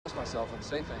myself and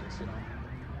say things, you know.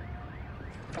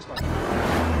 That's my...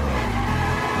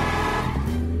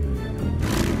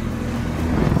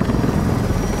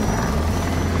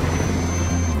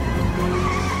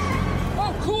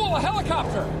 Oh, cool, a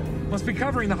helicopter! Must be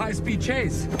covering the high-speed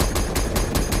chase.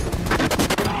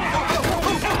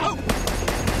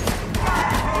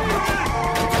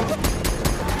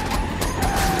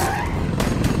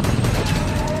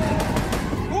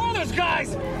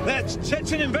 That's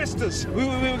Chechen investors. We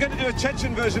were going to do a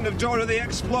Chechen version of Dora the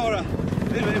Explorer.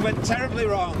 It went terribly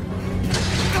wrong.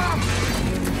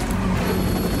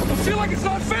 I feel like it's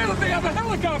not fair that they have a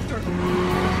helicopter.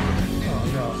 Oh,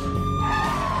 no.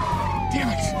 Damn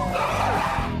it.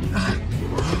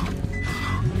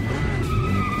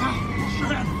 Oh,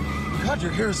 man. God,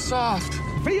 your hair is soft.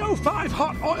 VO5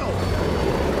 hot oil.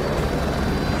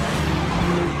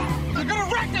 I'm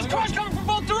gonna wreck! This car's coming from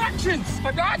both directions!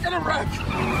 I'm not gonna wreck!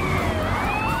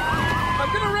 I'm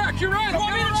gonna wreck, you're right! You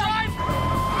want me to drive?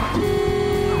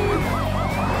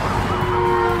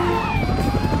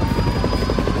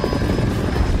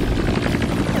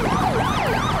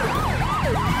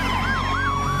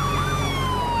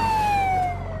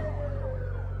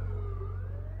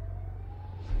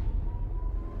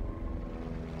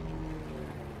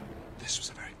 This was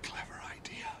a very clever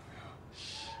idea.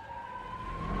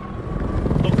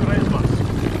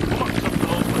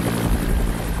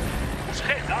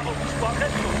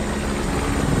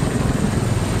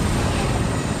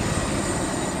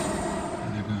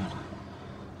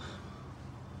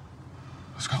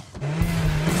 Let's go.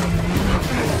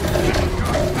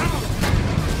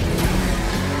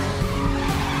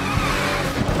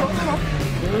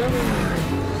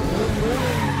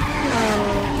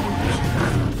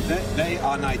 They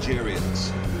are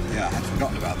Nigerians. Yeah, I had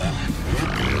forgotten about that.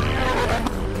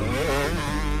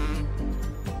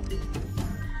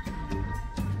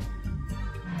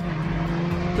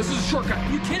 This is a shortcut.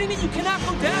 Are you kidding me? You cannot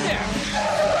go down there.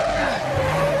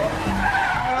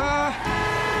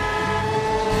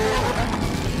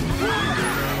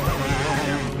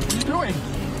 What are you doing?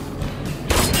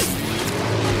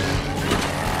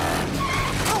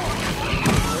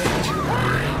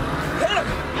 Hit him!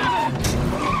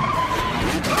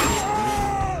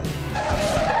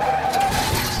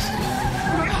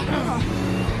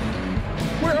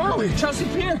 Where are we? Chelsea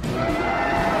Pier?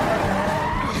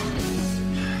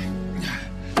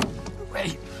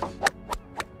 Wait.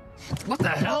 What the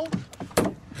hell?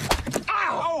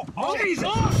 Ow! Oh, Jesus!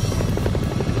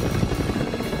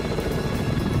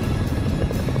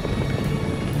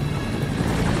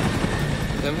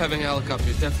 Them having a helicopter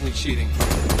is definitely cheating.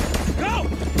 Go!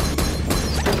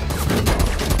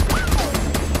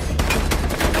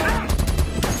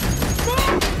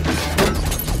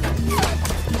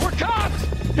 We're caught!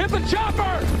 Hit the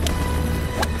chopper!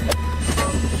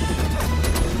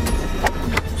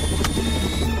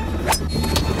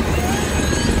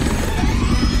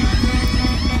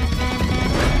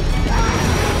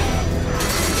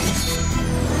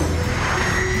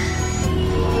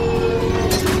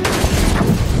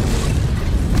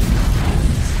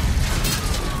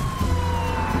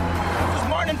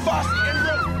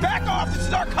 Back off! This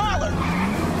is our collar!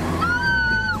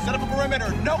 Set up a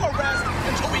perimeter. No arrest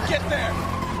until we get there.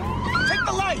 Take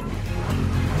the light!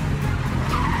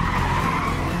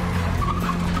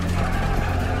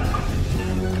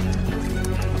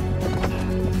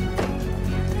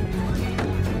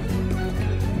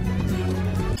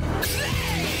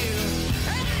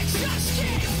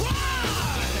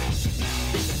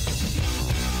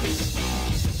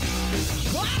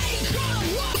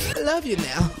 I love you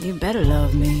now. You better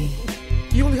love me.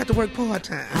 You only have to work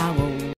part-time. I will